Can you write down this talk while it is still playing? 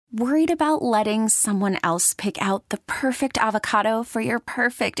Worried about letting someone else pick out the perfect avocado for your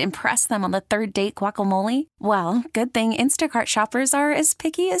perfect impress them on the third date guacamole? Well, good thing Instacart shoppers are as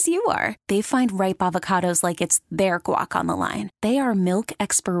picky as you are. They find ripe avocados like it's their guac on the line. They are milk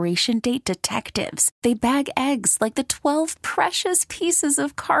expiration date detectives. They bag eggs like the 12 precious pieces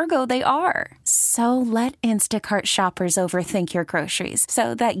of cargo they are. So let Instacart shoppers overthink your groceries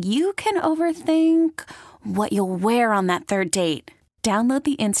so that you can overthink what you'll wear on that third date. Download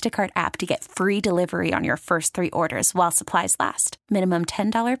the Instacart app to get free delivery on your first 3 orders while supplies last. Minimum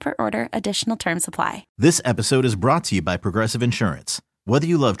 $10 per order. Additional terms apply. This episode is brought to you by Progressive Insurance. Whether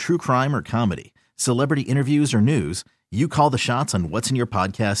you love true crime or comedy, celebrity interviews or news, you call the shots on what's in your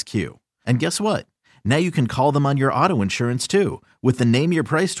podcast queue. And guess what? Now you can call them on your auto insurance too with the Name Your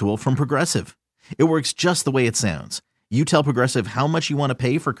Price tool from Progressive. It works just the way it sounds. You tell Progressive how much you want to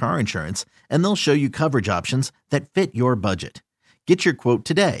pay for car insurance, and they'll show you coverage options that fit your budget. Get your quote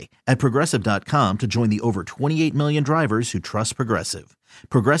today at Progressive.com to join the over 28 million drivers who trust Progressive.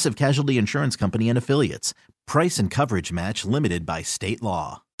 Progressive Casualty Insurance Company and Affiliates. Price and coverage match limited by state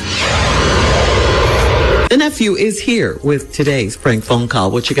law. The nephew is here with today's prank phone call.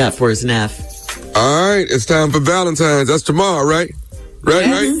 What you got for us, Neff? All right, it's time for Valentine's. That's tomorrow, right? Right?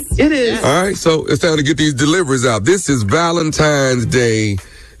 It is. All right, so it's time to get these deliveries out. This is Valentine's Day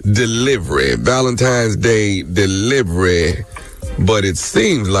delivery. Valentine's Day delivery. But it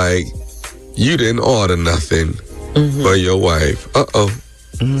seems like you didn't order nothing for your wife.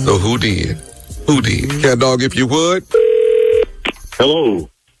 So who did? Cat dog, if you would. Hello,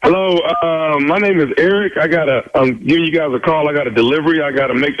 my name is Eric. I'm giving you guys a call. I got a delivery I got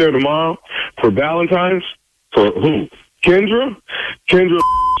to make there tomorrow for Valentine's. For who? Kendra?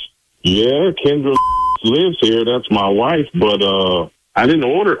 Yeah, Kendra lives here. That's my wife, but I didn't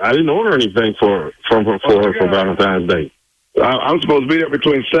order anything for her for Valentine's Day. I'm supposed to be there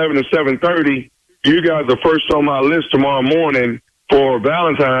between 7 and 7:30. You guys are first on my list tomorrow morning for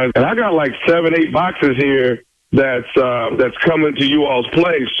Valentine's, and I got like 7-8 boxes here that's coming to you all's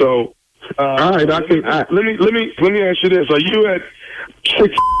place. So, all right, let me ask you this: are you at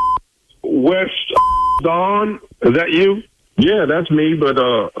 6 West Dawn? Is that you? Yeah, that's me. But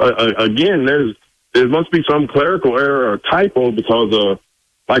again, there must be some clerical error or typo because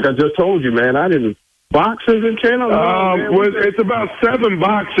like I just told you, man, I didn't. Boxes and channels? It's about 7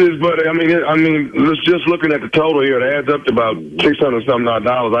 boxes, but I mean, let's just looking at the total here, it adds up to about $600-something. I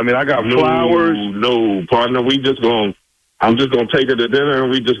mean, I got flowers. No, partner, I'm just gonna take her to dinner and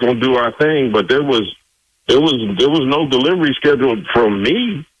we just gonna do our thing. But there was no delivery scheduled from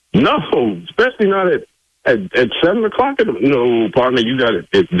me. No, especially not at 7 o'clock. No, partner, you got it.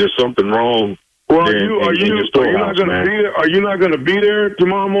 There's something wrong. Well, are you not gonna be there? Are you not gonna be there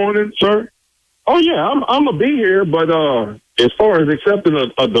tomorrow morning, sir? Oh, yeah, I'm going to be here, but as far as accepting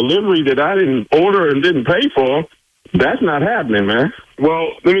a delivery that I didn't order and didn't pay for, that's not happening, man.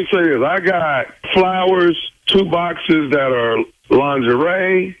 Well, let me say this. I got flowers, 2 boxes that are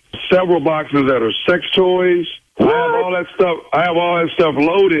lingerie, several boxes that are sex toys. What? I have all that stuff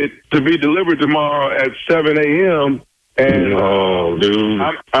loaded to be delivered tomorrow at 7 a.m. And dude,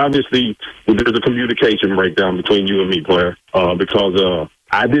 obviously there's a communication breakdown between you and me, player, because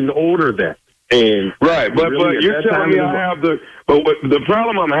I didn't order that. And right, but you're telling me I have the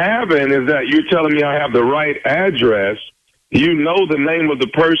problem I'm having is that you're telling me I have the right address. You know the name of the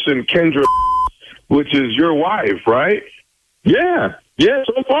person, Kendra, which is your wife, right? Yeah.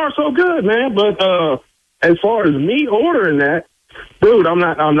 So far so good, man. But as far as me ordering that, dude, I'm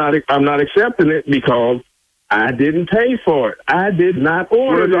not accepting it because I didn't pay for it. I did not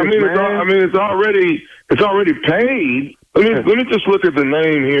order it. It's already paid. Let me just look at the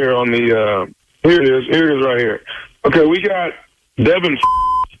name here on the. Here it is right here. Okay, we got Devin.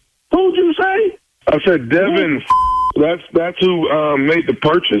 Who'd you say? I said Devin. That's who made the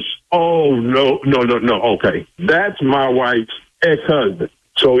purchase. Oh, no. Okay. That's my wife's ex-husband.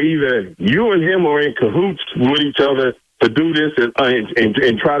 So either you and him are in cahoots with each other to do this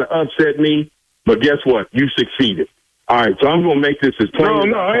and try to upset me, but guess what? You succeeded. All right, so I'm going to make this as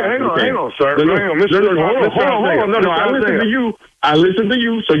plain. No, hang on, sir. Hold on. No, I listen to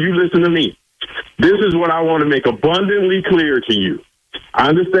you, so you listen to me. This is what I want to make abundantly clear to you. I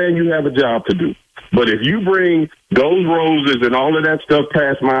understand you have a job to do, but if you bring those roses and all of that stuff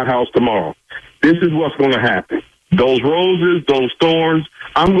past my house tomorrow, this is what's going to happen. Those roses, those thorns,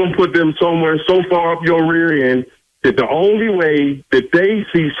 I'm going to put them somewhere so far up your rear end that the only way that they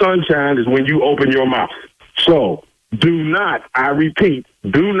see sunshine is when you open your mouth. So do not, I repeat,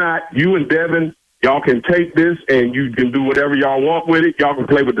 do not, you and Devin, y'all can take this and you can do whatever y'all want with it. Y'all can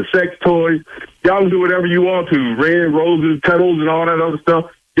play with the sex toys. Y'all can do whatever you want to. Red roses, petals, and all that other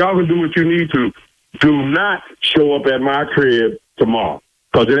stuff. y'all can do what you need to. Do not show up at my crib tomorrow,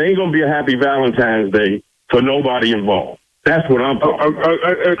 because it ain't going to be a happy Valentine's Day for nobody involved. That's what I'm talking about.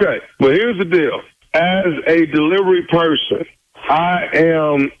 Okay, well, here's the deal. As a delivery person, I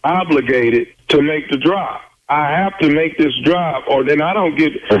am obligated to make the drop. I have to make this drop, or then I don't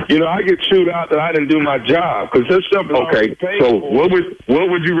get, I get chewed out that I didn't do my job, because this stuff is okay. So what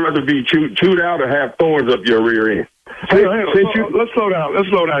would you rather be chewed out or have thorns up your rear end? Let's slow down.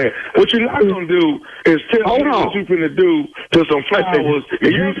 Here. What you're not going to do is tell me what you're going to do to some flowers.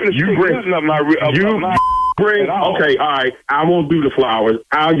 You bring up my okay, all right. I won't do the flowers.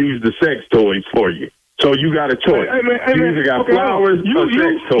 I'll use the sex toys for you. So you got a choice. You either got flowers or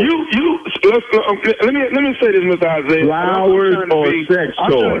sex toys. Let me say this, Mr. Isaiah. Flowers or sex toys.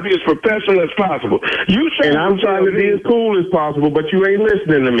 I'm trying to be as professional as possible. I'm trying to be as cool as possible, but you ain't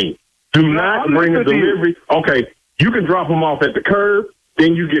listening to me. Do not bring a delivery. Okay, you can drop them off at the curb,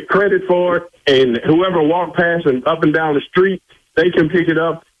 then you get credit for it, and whoever walk past and up and down the street, they can pick it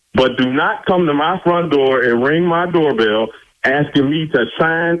up. But do not come to my front door and ring my doorbell asking me to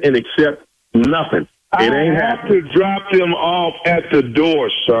sign and accept nothing. It ain't have to drop them off at the door,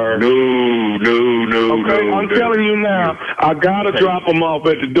 sir. No. Okay, I'm telling you now, I gotta drop them off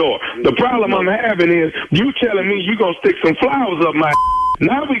at the door. The problem I'm having is you telling me you gonna stick some flowers up my.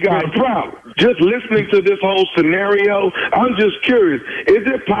 Now we got a problem. Just listening to this whole scenario, I'm just curious. Is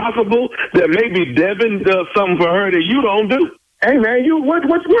it possible that maybe Devin does something for her that you don't do? Hey man, where are you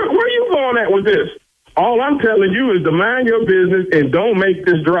going at with this? All I'm telling you is to mind your business and don't make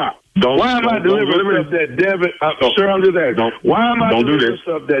this drop. Why am I delivering stuff that Devin? Sir, I'm just asking. Why am I delivering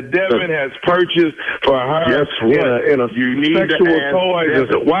stuff that Devin has purchased for her in a sexual toy?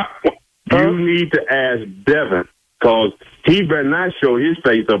 You need to ask Devin, because he better not show his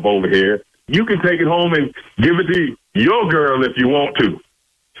face up over here. You can take it home and give it to your girl if you want to.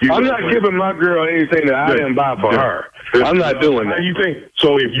 I'm not giving my girl anything that I didn't buy for her. I'm not doing that. You think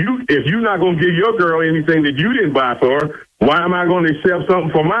so? If you're not going to give your girl anything that you didn't buy for her, why am I going to accept something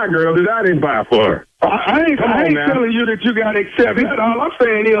for my girl that I didn't buy for her? I ain't telling you that you got to accept it. All I'm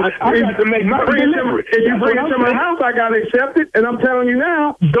saying is I got to make my delivery. If you bring it to my house, I got to accept it. And I'm telling you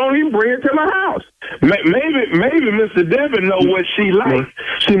now, don't even bring it to my house. Maybe Mr. Devin know what she likes.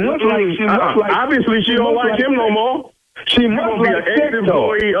 She must like. Obviously, she don't like him no more. She must be an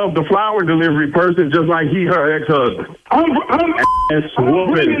ex-employee of the flower delivery person, just like her ex-husband. I'm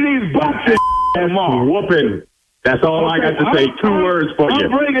bringing these boxes. Whooping. That's all I got to say. 2 words for you.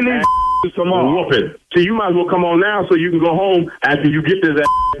 I'm bringing these tomorrow. Whooping. See, you might as well come on now so you can go home after you get this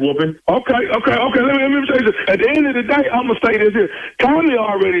whooping. Okay. Let me say this. At the end of the day, I'm going to say this here. Tommy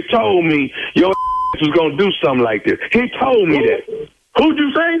already told me your was going to do something like this. He told me that. Who'd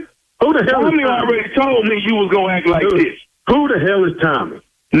you say? Who the hell Tommy already told me you was going to act like this. Who the hell is Tommy?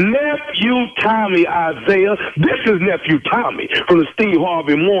 Nephew Tommy, Isaiah. This is Nephew Tommy from the Steve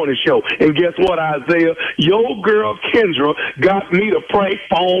Harvey Morning Show. And guess what, Isaiah? Your girl Kendra got me to prank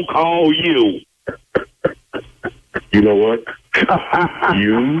phone call you. You know what?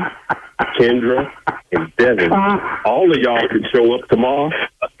 You, Kendra, and Devin, all of y'all can show up tomorrow,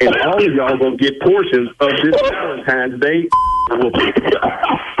 and all of y'all gonna get portions of this Valentine's Day.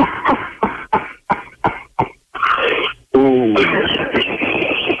 Ooh.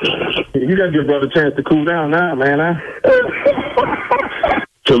 You gotta give brother a chance to cool down now, man.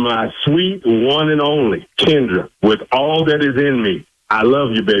 To my sweet one and only Kendra, with all that is in me, I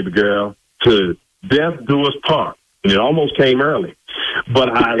love you, baby girl. To death do us part. And it almost came early,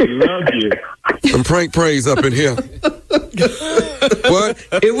 but I love you. Some prank praise up in here. What?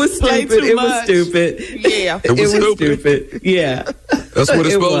 It was stupid. It was stupid. Yeah. It was stupid. Yeah. That's what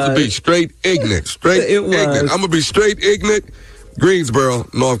it's supposed to be. Straight ignorant. I'm going to be straight ignorant. Greensboro,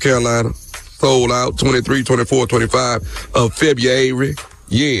 North Carolina. Sold out 23, 24, 25 of February.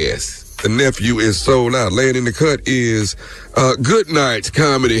 Yes. The nephew is sold out. Laying in the cut is Good Nights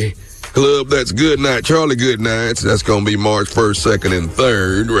Comedy Club. That's Good Night, Charlie Good Nights. That's going to be March 1st, 2nd, and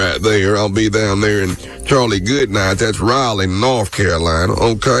 3rd right there. I'll be down there in Charlie Good Nights. That's Raleigh, North Carolina.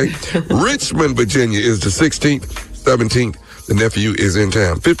 Okay. Richmond, Virginia is the 16th, 17th. The nephew is in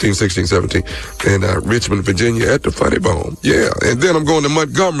town, 15, 16, 17. And Richmond, Virginia at the Funny Bone. Yeah. And then I'm going to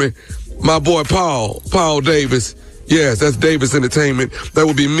Montgomery. My boy Paul Davis. Yes, that's Davis Entertainment. That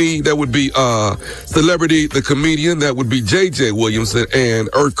would be me. That would be Celebrity, the comedian. That would be J.J. Williamson and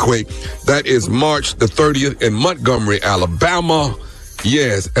Earthquake. That is March the 30th in Montgomery, Alabama.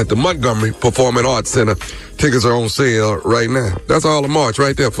 Yes, at the Montgomery Performing Arts Center. Tickets are on sale right now. That's all of March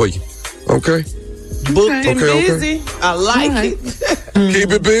right there for you. Okay? Booked and busy. I like it.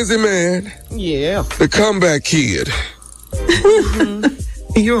 Keep it busy, man. Yeah. The comeback kid.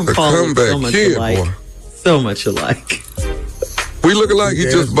 You and Paul look so much kid, alike. boy. So much alike. We look alike. He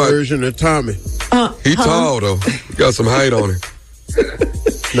just about version of Tommy. He tall though. He got some height on him.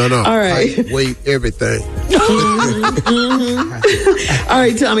 No. All right. Height, weight, everything. All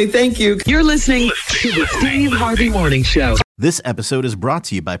right, Tommy, thank you. You're listening to the Steve Harvey Morning Show. This episode is brought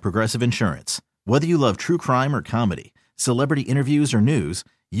to you by Progressive Insurance. Whether you love true crime or comedy, celebrity interviews or news,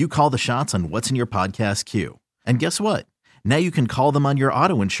 you call the shots on what's in your podcast queue. And guess what? Now you can call them on your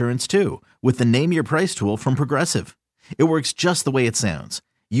auto insurance too with the Name Your Price tool from Progressive. It works just the way it sounds.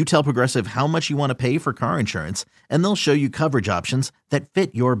 You tell Progressive how much you want to pay for car insurance, and they'll show you coverage options that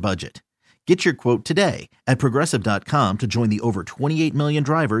fit your budget. Get your quote today at Progressive.com to join the over 28 million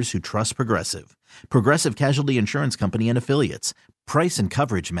drivers who trust Progressive. Progressive Casualty Insurance Company and Affiliates. Price and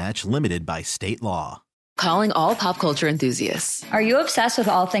coverage match limited by state law. Calling all pop culture enthusiasts. Are you obsessed with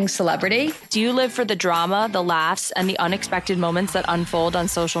all things celebrity? Do you live for the drama, the laughs, and the unexpected moments that unfold on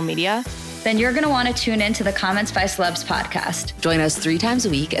social media? Then you're going to want to tune in to the Comments by Celebs podcast. Join us 3 times a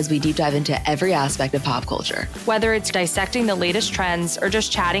week as we deep dive into every aspect of pop culture. Whether it's dissecting the latest trends or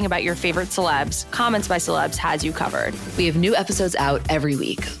just chatting about your favorite celebs, Comments by Celebs has you covered. We have new episodes out every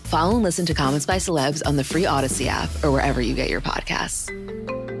week. Follow and listen to Comments by Celebs on the free Odyssey app or wherever you get your podcasts.